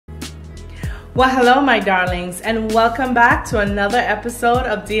Well, hello my darlings, and welcome back to another episode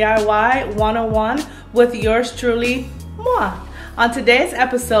of DIY 101 with yours truly, moi. On today's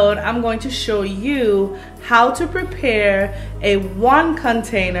episode, I'm going to show you how to prepare a 1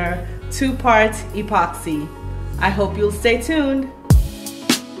 container 2-part epoxy. I hope you'll stay tuned.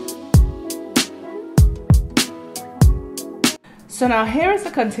 So now here is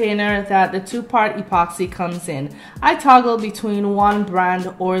the container that the 2-part epoxy comes in. I toggle between one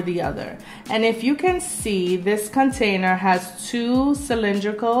brand or the other. And if you can see, this container has 2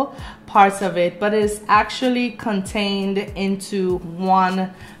 cylindrical parts of it, but is actually contained into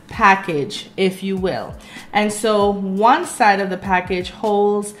one package, if you will. And so one side of the package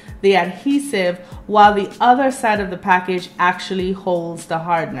holds the adhesive while the other side of the package actually holds the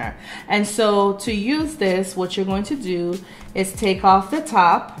hardener. And so to use this, what you're going to do is take off the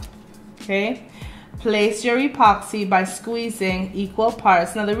top, okay? Place your epoxy by squeezing equal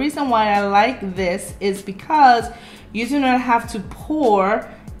parts. Now the reason why I like this is because you do not have to pour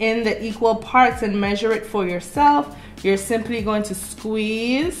in the equal parts and measure it for yourself. You're simply going to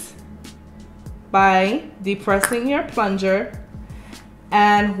squeeze by depressing your plunger,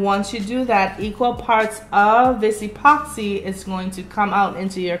 and once you do that, equal parts of this epoxy is going to come out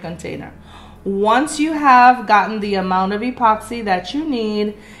into your container. Once you have gotten the amount of epoxy that you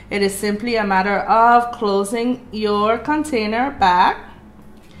need, it is simply a matter of closing your container back.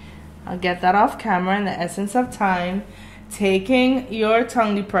 I'll get that off camera in the essence of time. Taking your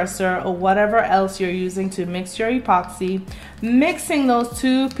tongue depressor or whatever else you're using to mix your epoxy, mixing those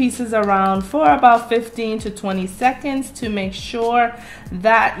 2 pieces around for about 15 to 20 seconds to make sure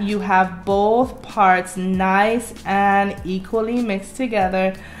that you have both parts nice and equally mixed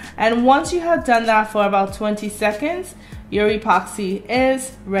together. And once you have done that for about 20 seconds, your epoxy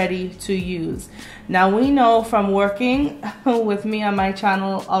is ready to use. Now we know from working with me on my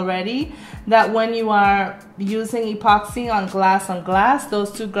channel already that when you are using epoxy on glass,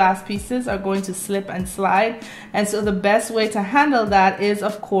 those 2 glass pieces are going to slip and slide. And so the best way to handle that is,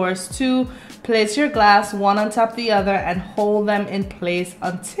 of course, to place your glass one on top of the other and hold them in place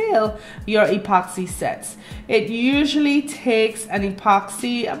until your epoxy sets. It usually takes an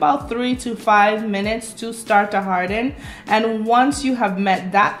epoxy about 3 to 5 minutes to start to harden. And once you have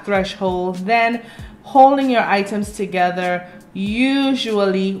met that threshold, then holding your items together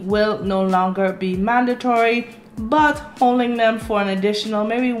usually will no longer be mandatory, but holding them for an additional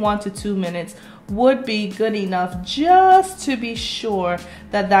maybe 1 to 2 minutes would be good enough just to be sure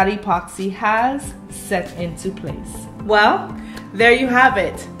that that epoxy has set into place. Well, there you have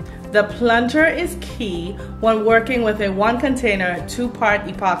it. The plunger is key when working with a 1 container 2-part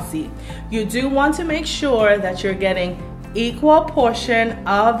epoxy. You do want to make sure that you're getting equal portion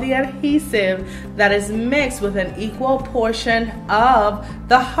of the adhesive that is mixed with an equal portion of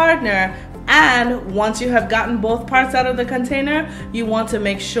the hardener. And once you have gotten both parts out of the container, you want to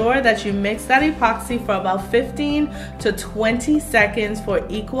make sure that you mix that epoxy for about 15 to 20 seconds for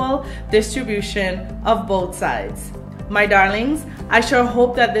equal distribution of both sides. My darlings, I sure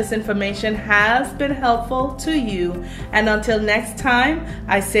hope that this information has been helpful to you. And until next time,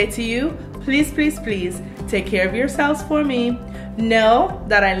 I say to you, please, please, please take care of yourselves for me. Know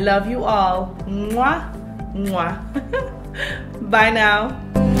that I love you all. Mwah, mwah. Bye now.